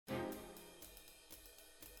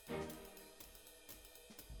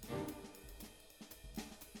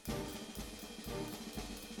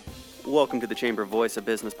Welcome to the Chamber Voice of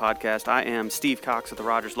Business podcast. I am Steve Cox of the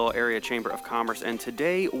Rogers Lowell Area Chamber of Commerce, and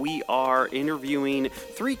today we are interviewing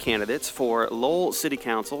three candidates for Lowell City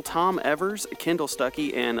Council: Tom Evers, Kendall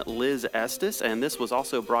Stuckey, and Liz Estes. And this was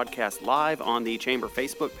also broadcast live on the Chamber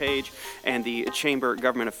Facebook page and the Chamber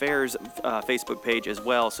Government Affairs Facebook page as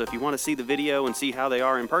well. So if you want to see the video and see how they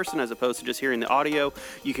are in person as opposed to just hearing the audio,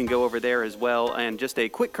 you can go over there as well. And just a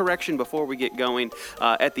quick correction before we get going: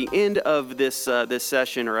 at the end of this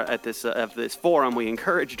session, or at this forum, we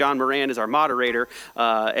encourage John Moran as our moderator,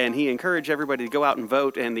 and he encouraged everybody to go out and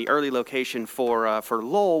vote. And the early location for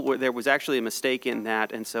Lowell, where there was actually a mistake in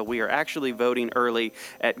that, and so we are actually voting early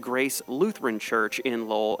at Grace Lutheran Church in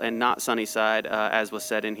Lowell and not Sunnyside, as was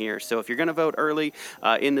said in here. So if you're going to vote early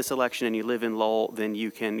in this election and you live in Lowell, then you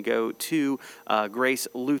can go to Grace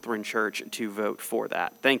Lutheran Church to vote for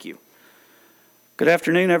that. Thank you. Good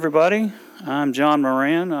afternoon, everybody. I'm John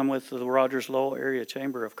Moran. I'm with the Rogers Lowell Area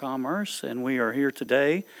Chamber of Commerce, and we are here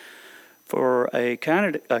today for a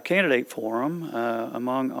candidate forum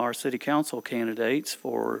among our city council candidates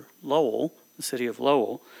for Lowell, the city of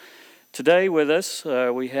Lowell. Today with us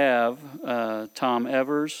we have Tom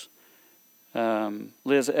Evers,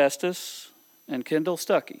 Liz Estes, and Kendall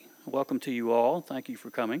Stuckey. Welcome to you all. Thank you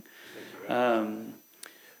for coming.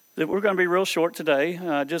 We're going to be real short today.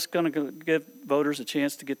 Just going to give voters a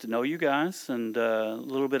chance to get to know you guys and a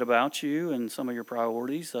little bit about you and some of your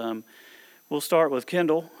priorities. We'll start with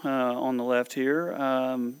Kendall on the left here.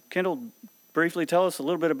 Kendall, briefly tell us a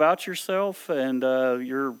little bit about yourself and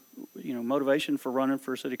your motivation for running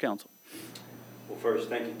for city council. Well, first,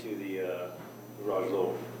 thank you to the Rogers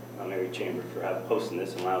Lowell Area Chamber for hosting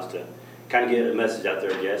this and allow us to kind of get a message out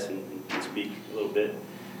there, I guess, and speak a little bit.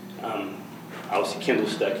 I was Kendall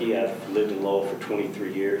Stuckey. I've lived in Lowell for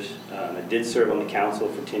 23 years. I did serve on the council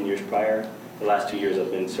for 10 years prior. The last 2 years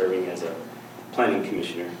I've been serving as a planning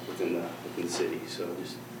commissioner within the city.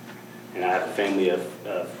 And I have a family of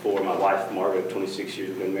four. My wife, Margaret, 26 years,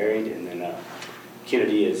 we've been married, and then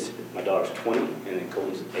Kennedy is, my daughter's 20, and then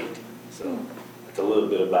Colton's 8. So that's a little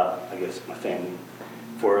bit about, I guess, my family.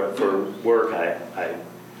 For work,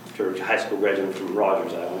 after high school graduate from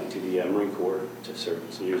Rogers, I went to the Marine Corps to serve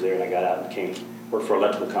some years there, and I got out and worked for an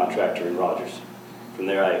electrical contractor in Rogers. From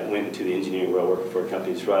there, I went into the engineering world, working for a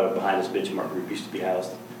company that's right behind us. Benchmark Group used to be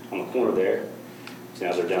housed on the corner there. So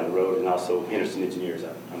now they're down the road, and also Henderson Engineers.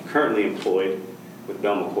 I'm currently employed with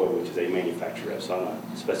Bell McCoy, which is a manufacturer rep, so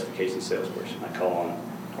I'm a specification salesperson. I call on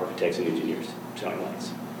architects and engineers selling lights.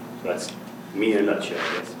 So that's me in a nutshell,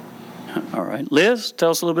 I guess. All right. Liz, tell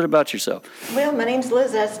us a little bit about yourself. Well, my name's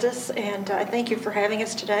Liz Estes, and I thank you for having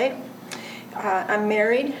us today. I'm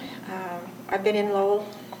married. I've been in Lowell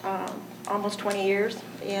almost 20 years,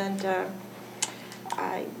 and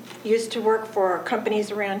I used to work for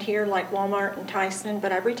companies around here like Walmart and Tyson,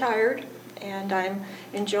 but I've retired, and I'm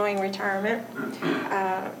enjoying retirement.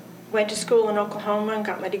 Went to school in Oklahoma and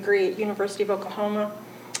got my degree at University of Oklahoma.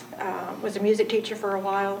 Was a music teacher for a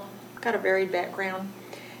while. Got a varied background.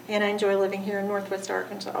 And I enjoy living here in Northwest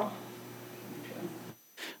Arkansas.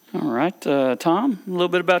 All right. Tom, a little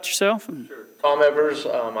bit about yourself. Sure. Tom Evers.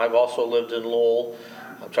 I've also lived in Lowell.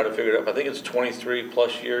 I'm trying to figure it out. I think it's 23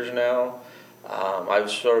 plus years now. I've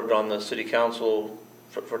served on the city council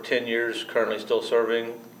for 10 years, currently still serving,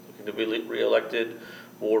 looking to be reelected,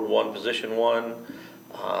 Ward 1, Position 1.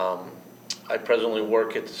 I presently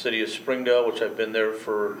work at the city of Springdale, which I've been there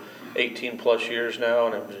for 18 plus years now,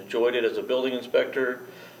 and I've enjoyed it as a building inspector.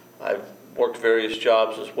 I've worked various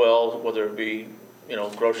jobs as well, whether it be,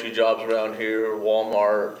 grocery jobs around here,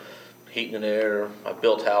 Walmart, heating and air. I've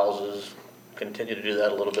built houses, continue to do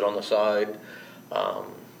that a little bit on the side.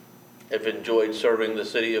 I've enjoyed serving the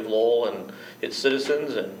city of Lowell and its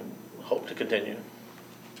citizens, and hope to continue.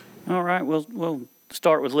 All right, we'll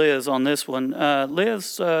start with Liz on this one.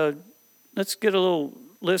 Liz, let's get a little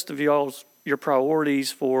list of your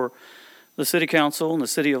priorities for the city council and the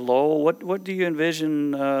city of Lowell. What do you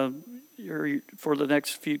envision for the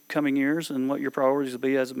next few coming years, and what your priorities will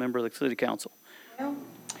be as a member of the city council? Well,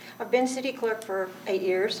 I've been city clerk for 8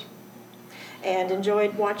 years and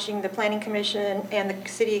enjoyed watching the planning commission and the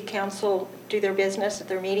city council do their business at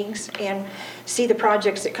their meetings and see the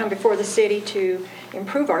projects that come before the city to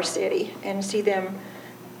improve our city and see them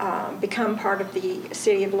become part of the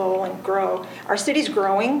city of Lowell and grow. Our city's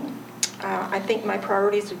growing. I think my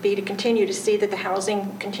priorities would be to continue to see that the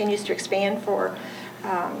housing continues to expand for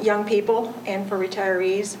young people and for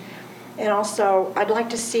retirees. And also, I'd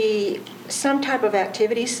like to see some type of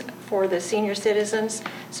activities for the senior citizens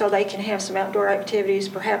so they can have some outdoor activities,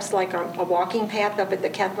 perhaps like a walking path up at the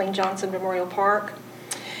Kathleen Johnson Memorial Park.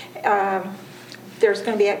 there's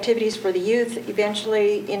going to be activities for the youth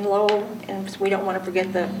eventually in Lowell, and we don't want to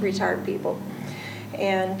forget the retired people.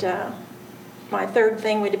 And my third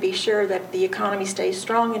thing would be sure that the economy stays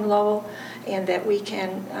strong in Lowell and that we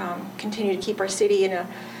can continue to keep our city in a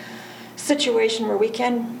situation where we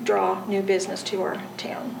can draw new business to our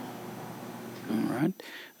town. All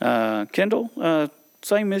right. Kendall,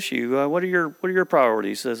 same issue. What are your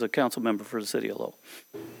priorities as a council member for the city of Lowell?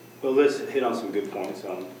 Well, let's hit on some good points.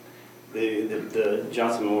 The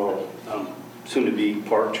Johnson Memorial, soon-to-be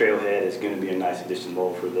park trailhead is going to be a nice addition to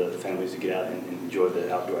Lowell for the families to get out and enjoy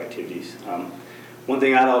the outdoor activities. One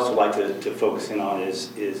thing I'd also like to focus in on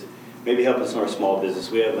is maybe helping some of our small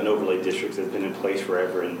business. We have an overlay district that's been in place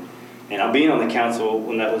forever, and being on the council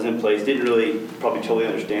when that was in place, didn't really probably totally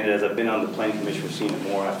understand it. As I've been on the planning commission, we've seen it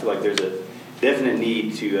more. I feel like there's a definite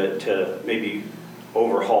need to maybe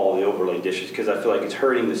overhaul the overlay districts, because I feel like it's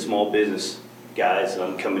hurting the small business guys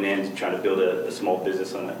coming in and trying to build a small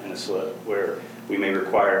business in a slip where we may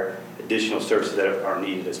require additional services that are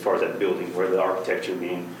needed as far as that building, where the architecture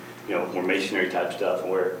being, more masonry type stuff,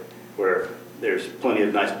 and where there's plenty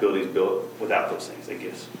of nice buildings built without those things, I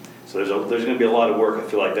guess. So there's going to be a lot of work. I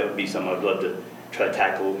feel like that would be something I'd love to try to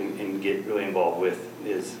tackle and get really involved with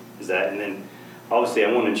is that. And then obviously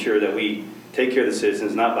I want to ensure that we take care of the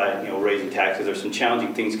citizens, not by raising taxes. There's some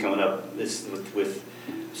challenging things coming up with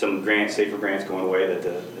some grants, safer grants going away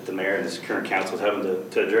that the mayor and this current council is having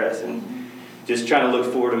to address, and just trying to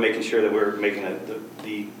look forward to making sure that we're making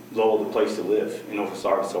the Lowell the place to live in Northwest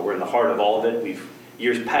Arkansas. We're in the heart of all of it. We've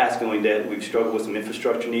years past going dead. We've struggled with some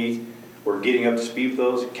infrastructure needs. We're getting up to speed with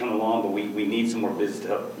those, coming along, but we need some more business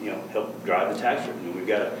to help drive the tax revenue. We've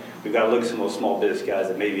got to look at some of those small business guys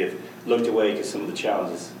that maybe have looked away because some of the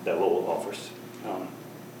challenges that Lowell offers.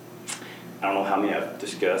 I don't know how many I've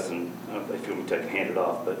discussed, and I don't know if you want me to hand it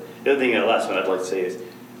off, but the other thing, the last one I'd like to say is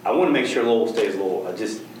I want to make sure Lowell stays Lowell. I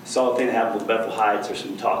just saw a thing that happened with Bethel Heights. There's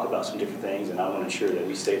some talk about some different things, and I want to ensure that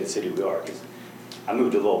we stay the city we are, because I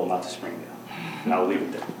moved to Lowell, not to Springdale. And I'll leave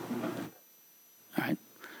it there. All right.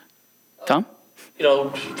 Tom?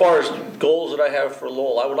 As far as goals that I have for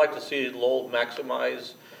Lowell, I would like to see Lowell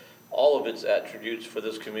maximize all of its attributes for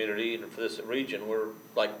this community and for this region. We're,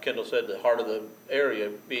 like Kendall said, the heart of the area,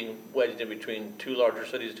 being wedged in between two larger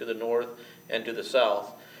cities to the north and to the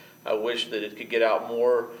south. I wish that it could get out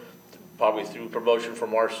more, probably through promotion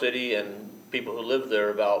from our city and people who live there,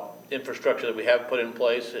 about infrastructure that we have put in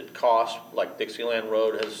place at cost, like Dixieland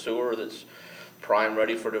Road has sewer that's prime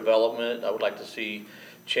ready for development. I would like to see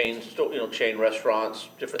chain restaurants,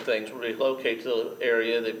 different things relocate to the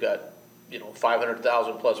area. They've got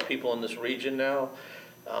 500,000 plus people in this region now.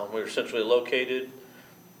 We're centrally located,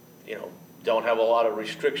 don't have a lot of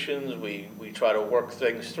restrictions. We try to work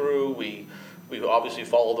things through. We obviously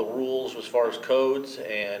follow the rules as far as codes,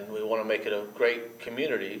 and we want to make it a great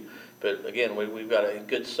community. But again, we've got a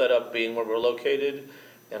good setup being where we're located,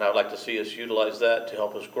 and I'd like to see us utilize that to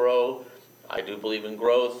help us grow. I do believe in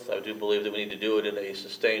growth. I do believe that we need to do it in a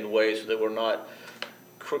sustained way so that we're not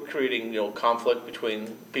creating conflict between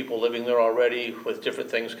people living there already with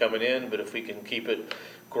different things coming in. But if we can keep it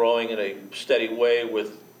growing in a steady way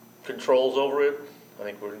with controls over it, I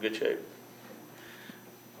think we're in good shape.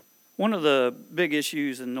 One of the big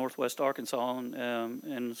issues in Northwest Arkansas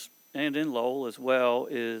and in Lowell as well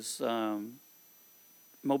is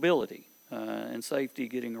mobility and safety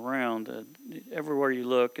getting around. Everywhere you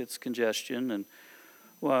look, it's congestion. And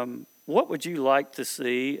what would you like to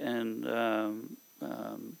see? And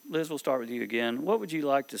Liz, we'll start with you again. What would you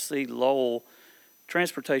like to see Lowell,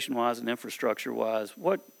 transportation-wise and infrastructure-wise?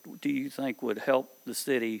 What do you think would help the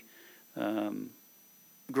city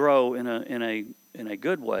grow in a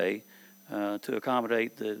good way to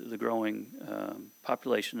accommodate the growing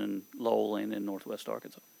population in Lowell and in Northwest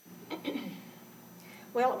Arkansas?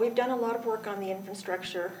 Well, we've done a lot of work on the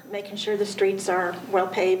infrastructure, making sure the streets are well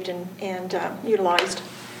paved and utilized.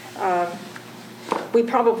 We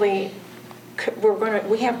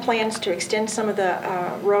have plans to extend some of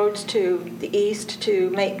the roads to the east to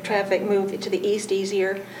make traffic move to the east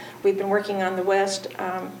easier. We've been working on the west.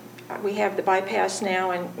 We have the bypass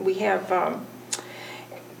now, and we have,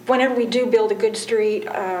 whenever we do build a good street,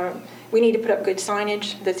 we need to put up good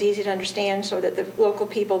signage that's easy to understand so that the local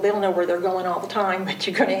people, they'll know where they're going all the time, but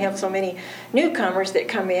you're going to have so many newcomers that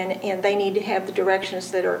come in, and they need to have the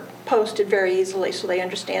directions that are posted very easily so they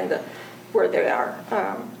understand where they are.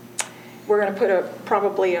 We're going to put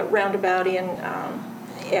probably a roundabout in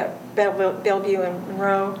at Bellevue and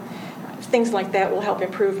Monroe. Things like that will help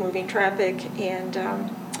improve moving traffic and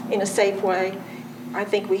in a safe way. I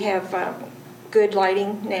think we have good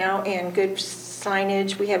lighting now and good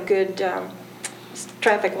signage. We have good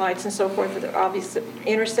traffic lights and so forth for the obvious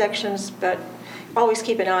intersections, but always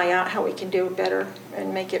keep an eye out how we can do it better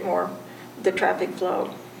and make it more the traffic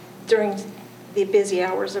flow during the busy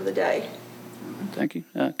hours of the day. Thank you.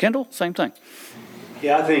 Kendall, same thing.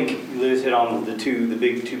 Yeah, I think Liz hit on the two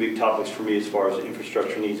big topics for me as far as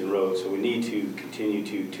infrastructure needs and roads. So we need to continue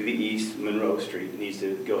to the east. Monroe Street needs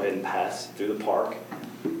to go ahead and pass through the park,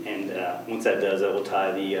 and once that does, that will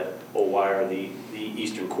tie the old wire, the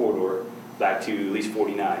eastern corridor, back to at least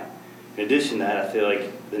 49. In addition to that, I feel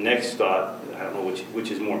like the next thought, I don't know which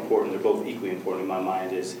is more important. They're both equally important in my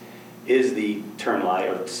mind. Is the turn light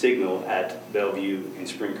or the signal at Bellevue and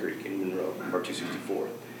Spring Creek in Monroe, or 264.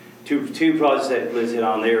 Two projects that Liz hit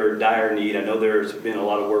on, they are dire need. I know there's been a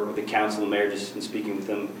lot of work with the council and mayor just in speaking with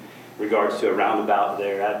them in regards to a roundabout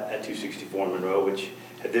there at 264 in Monroe, which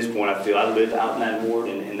at this point I feel I live out in that ward,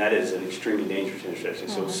 and that is an extremely dangerous intersection.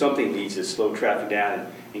 So something needs to slow traffic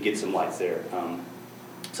down and get some lights there.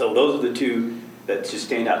 So those are the two that just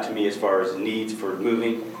stand out to me as far as needs for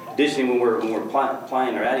moving. Additionally, when we're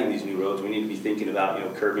applying or adding these new roads, we need to be thinking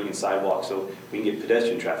about curbing and sidewalks so we can get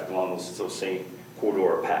pedestrian traffic along those same corridor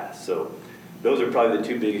or paths. So those are probably the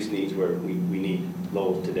two biggest needs where we need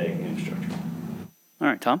Lowell today in infrastructure. All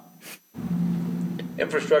right, Tom?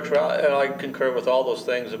 Infrastructure, I concur with all those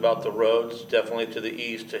things about the roads, definitely to the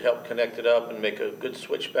east to help connect it up and make a good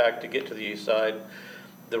switchback to get to the east side.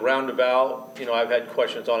 The roundabout, I've had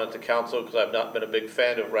questions on it to council because I've not been a big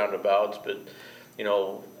fan of roundabouts, but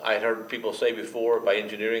I had heard people say before by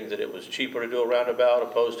engineering that it was cheaper to do a roundabout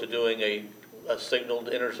opposed to doing a signaled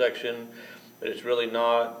intersection, but it's really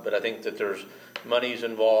not. But I think that there's monies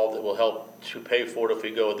involved that will help to pay for it if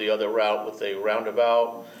we go the other route with a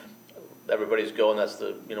roundabout. Everybody's going, that's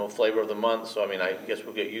the flavor of the month, so I guess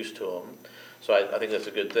we'll get used to them. So I think that's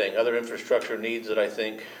a good thing. Other infrastructure needs that I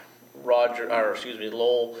think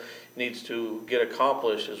Lowell needs to get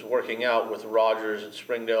accomplished is working out with Rogers and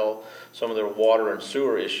Springdale some of their water and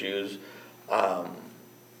sewer issues.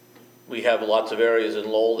 We have lots of areas in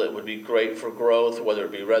Lowell that would be great for growth, whether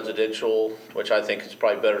it be residential, which I think is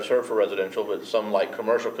probably better served for residential, but some like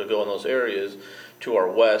commercial could go in those areas to our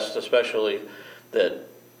west, especially that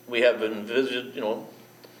we have been visited,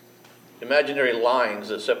 imaginary lines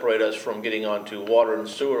that separate us from getting onto water and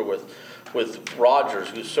sewer with Rogers,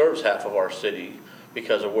 who serves half of our city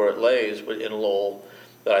because of where it lays, but in Lowell,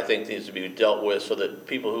 that I think needs to be dealt with so that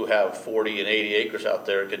people who have 40 and 80 acres out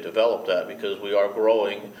there can develop that, because we are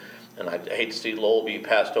growing, and I hate to see Lowell be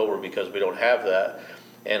passed over because we don't have that.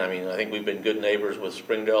 And I think we've been good neighbors with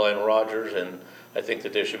Springdale and Rogers, and I think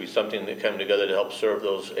that there should be something that come together to help serve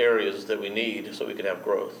those areas that we need so we can have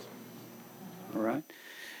growth. All right.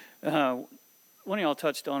 One of y'all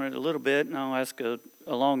touched on it a little bit, and I'll ask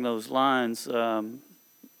along those lines.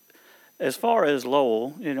 As far as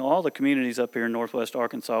Lowell, all the communities up here in Northwest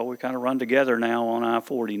Arkansas, we kind of run together now on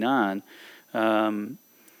I-49.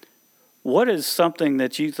 What is something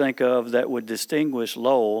that you think of that would distinguish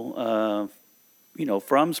Lowell,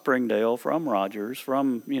 from Springdale, from Rogers,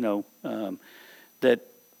 from, that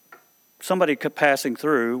somebody passing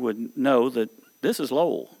through would know that this is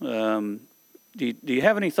Lowell? Do you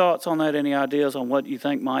have any thoughts on that, any ideas on what you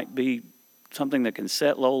think might be something that can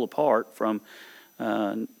set Lowell apart from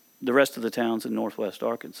the rest of the towns in Northwest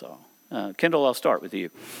Arkansas? Kendall, I'll start with you.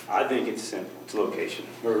 I think it's simple. It's location.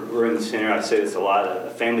 We're in the center. I say this a lot. A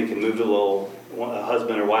family can move to Lowell. A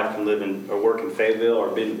husband or wife can live or work in Fayetteville or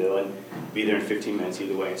Bentonville and be there in 15 minutes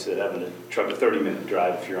either way, instead of having to truck a 30-minute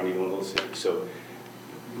drive if you're on either one of those cities. So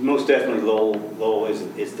most definitely Lowell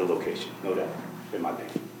is the location, no doubt, in my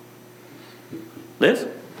opinion. Liz?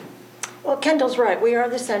 Well, Kendall's right. We are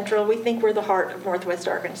the central. We think we're the heart of Northwest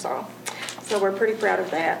Arkansas. So we're pretty proud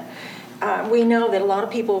of that. We know that a lot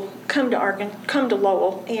of people come to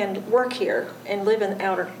Lowell and work here and live in the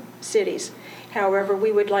outer cities. However,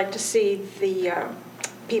 we would like to see the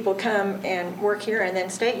people come and work here and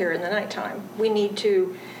then stay here in the nighttime. We need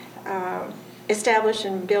to establish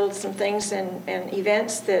and build some things and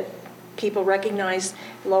events that people recognize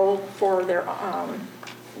Lowell for their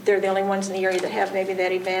they're the only ones in the area that have maybe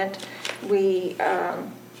that event. We'd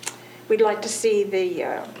like to see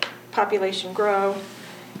the population grow,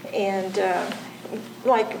 and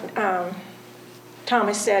like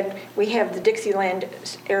Thomas said, we have the Dixieland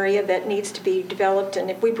area that needs to be developed, and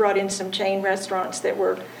if we brought in some chain restaurants that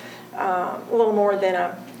were a little more than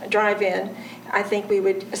a drive-in, I think we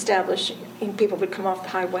would establish, people would come off the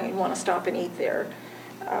highway and want to stop and eat there.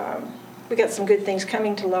 We got some good things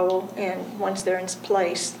coming to Lowell, and once they're in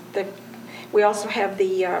place, we also have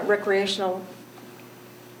the recreational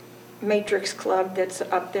Matrix Club that's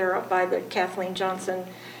up there up by the Kathleen Johnson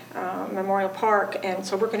Memorial Park, and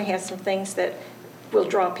so we're going to have some things that will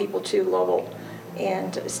draw people to Lowell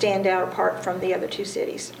and stand out apart from the other two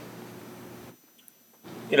cities.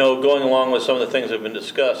 You know, going along with some of the things that have been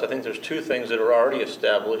discussed, I think there's two things that are already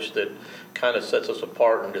established that kind of sets us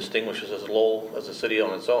apart and distinguishes us Lowell as a city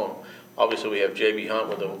on its own. Obviously, we have J.B. Hunt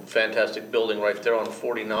with a fantastic building right there on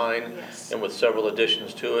 49, Yes. and with several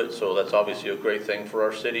additions to it, so that's obviously a great thing for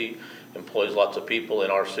our city, employs lots of people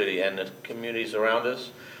in our city and the communities around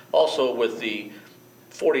us. Also, with the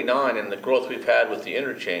 49 and the growth we've had with the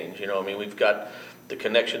interchange, you know, I mean, we've got the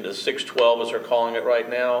connection to 612, as they're calling it right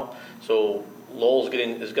now, so Lowell's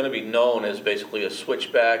is going to be known as basically a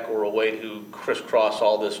switchback or a way to crisscross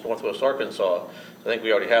all this northwest Arkansas. I think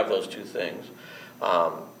we already have those two things.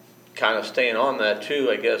 Kind of staying on that too,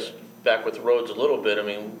 I guess, back with the roads a little bit, I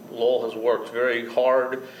mean, Lowell has worked very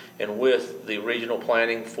hard and with the regional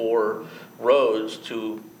planning for roads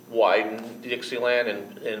to widen Dixieland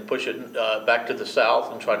and push it back to the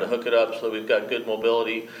south and try to hook it up so that we've got good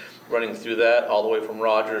mobility running through that all the way from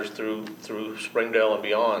Rogers through Springdale and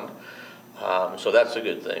beyond. So that's a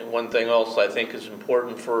good thing. One thing else I think is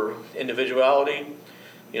important for individuality,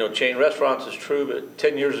 you know, chain restaurants is true, but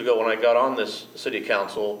 10 years ago when I got on this city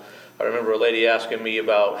council, I remember a lady asking me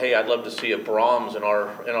about, hey, I'd love to see a Brahms in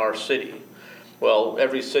our city. Well,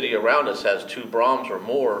 every city around us has 2 Brahms or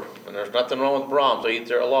more, and there's nothing wrong with Brahms. I eat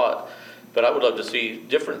there a lot. But I would love to see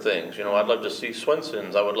different things. You know, I'd love to see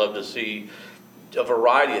Swenson's. I would love to see a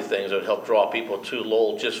variety of things that would help draw people to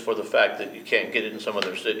Lowell just for the fact that you can't get it in some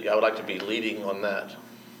other city. I would like to be leading on that.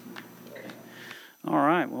 All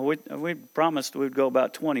right. Well, we promised we'd go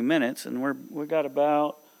about 20 minutes, and we got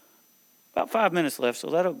about 5 minutes left. So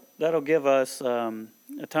that'll give us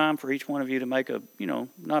a time for each one of you to make a, you know,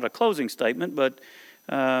 not a closing statement, but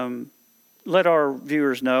let our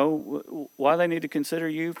viewers know why they need to consider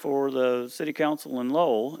you for the city council in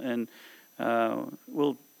Lowell, and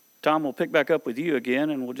Tom will pick back up with you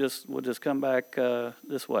again, and we'll just come back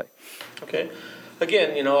this way. Okay.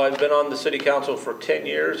 Again, you know, I've been on the city council for 10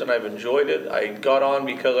 years, and I've enjoyed it. I got on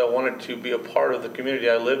because I wanted to be a part of the community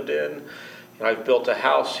I lived in. You know, I've built a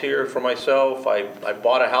house here for myself. I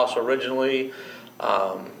bought a house originally.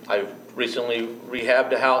 I've recently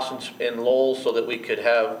rehabbed a house in Lowell so that we could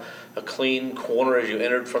have a clean corner as you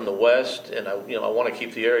entered from the west, and I want to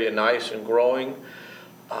keep the area nice and growing.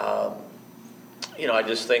 You know, I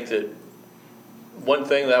just think that one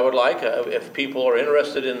thing that I would like, if people are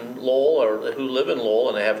interested in Lowell or who live in Lowell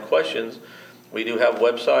and they have questions, we do have a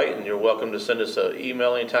website, and you're welcome to send us an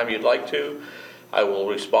email anytime you'd like to. I will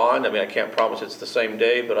respond. I mean, I can't promise it's the same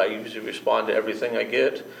day, but I usually respond to everything I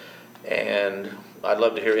get. And I'd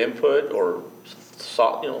love to hear input or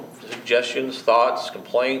suggestions, thoughts,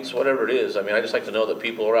 complaints, whatever it is. I mean, I just like to know that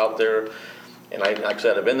people are out there. And like I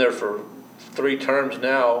said, I've been there for 3 terms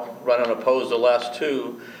now, run unopposed the last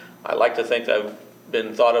 2. I like to think that I've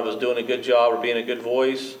been thought of as doing a good job or being a good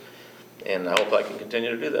voice, and I hope I can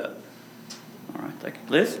continue to do that. All right, thank you.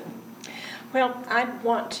 Liz? Well, I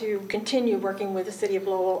want to continue working with the City of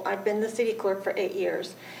Lowell. I've been the city clerk for 8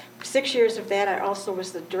 years. 6 years of that, I also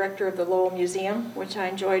was the director of the Lowell Museum, which I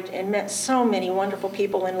enjoyed and met so many wonderful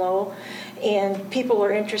people in Lowell. And people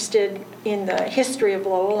are interested in the history of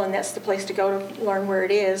Lowell, and that's the place to go to learn where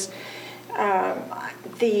it is.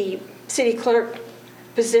 The city clerk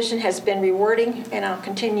position has been rewarding, and I'll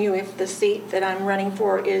continue if the seat that I'm running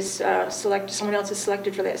for is selected, someone else is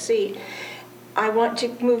selected for that seat. I want to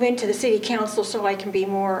move into the city council so I can be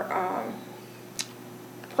more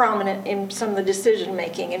prominent in some of the decision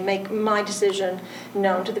making and make my decision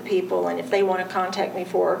known to the people, and if they want to contact me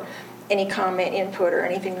for any comment, input, or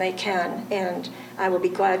anything, they can, and I will be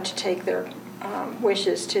glad to take their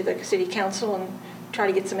wishes to the city council and try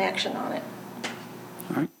to get some action on it.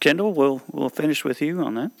 All right, Kendall, we'll finish with you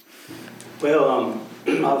on that. Well,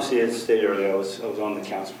 obviously, as I stated earlier, I was on the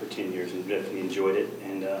council for 10 years and definitely enjoyed it.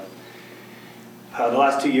 And the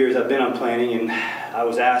last 2 years I've been on planning, and I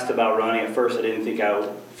was asked about running. At first, I didn't think I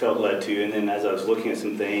felt led to, and then as I was looking at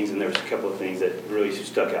some things, and there was a couple of things that really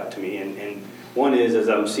stuck out to me. And one is, as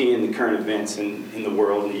I'm seeing the current events in the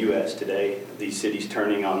world, in the U.S. today, these cities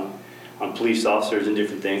turning on police officers and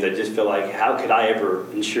different things, I just feel like, how could I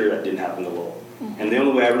ever ensure that didn't happen to Lowell? And the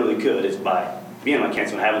only way I really could is by being on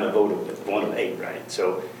council and having a vote of 1 of 8, right?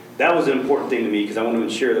 So that was an important thing to me because I want to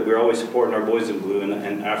ensure that we're always supporting our boys in blue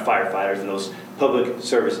and our firefighters and those public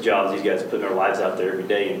service jobs these guys are putting their lives out there every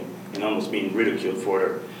day and almost being ridiculed for it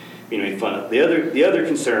or being made fun of. The other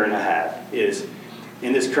concern I have is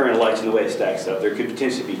in this current election, the way it stacks up, there could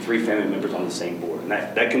potentially be 3 family members on the same board. And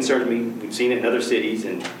that concerns me. We've seen it in other cities,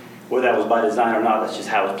 and whether that was by design or not, that's just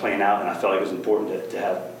how it's playing out, and I felt like it was important to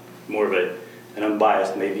have more of an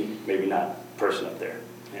unbiased, maybe not, person up there.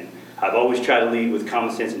 And I've always tried to lead with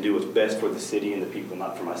common sense and do what's best for the city and the people,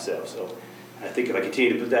 not for myself. So I think if I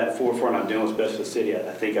continue to put that in the forefront, I'm doing what's best for the city,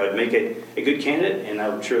 I think I would make a good candidate, and I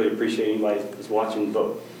would truly appreciate anybody that's watching and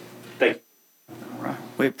vote. Thank you. All right.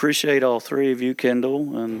 We appreciate all three of you,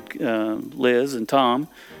 Kendall and Liz and Tom,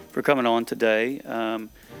 for coming on today.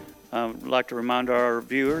 I would like to remind our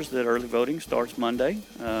viewers that early voting starts Monday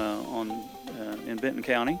in Benton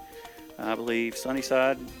County. I believe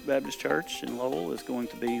Sunnyside Baptist Church in Lowell is going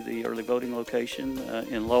to be the early voting location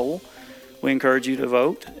in Lowell. We encourage you to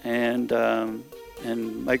vote and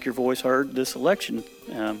make your voice heard this election.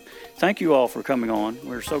 Thank you all for coming on.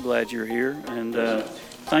 We're so glad you're here, and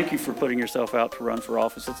thank you for putting yourself out to run for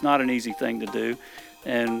office. It's not an easy thing to do,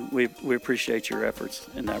 and we appreciate your efforts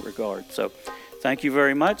in that regard. So thank you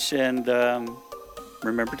very much, and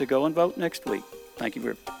remember to go and vote next week. Thank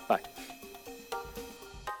you. Bye.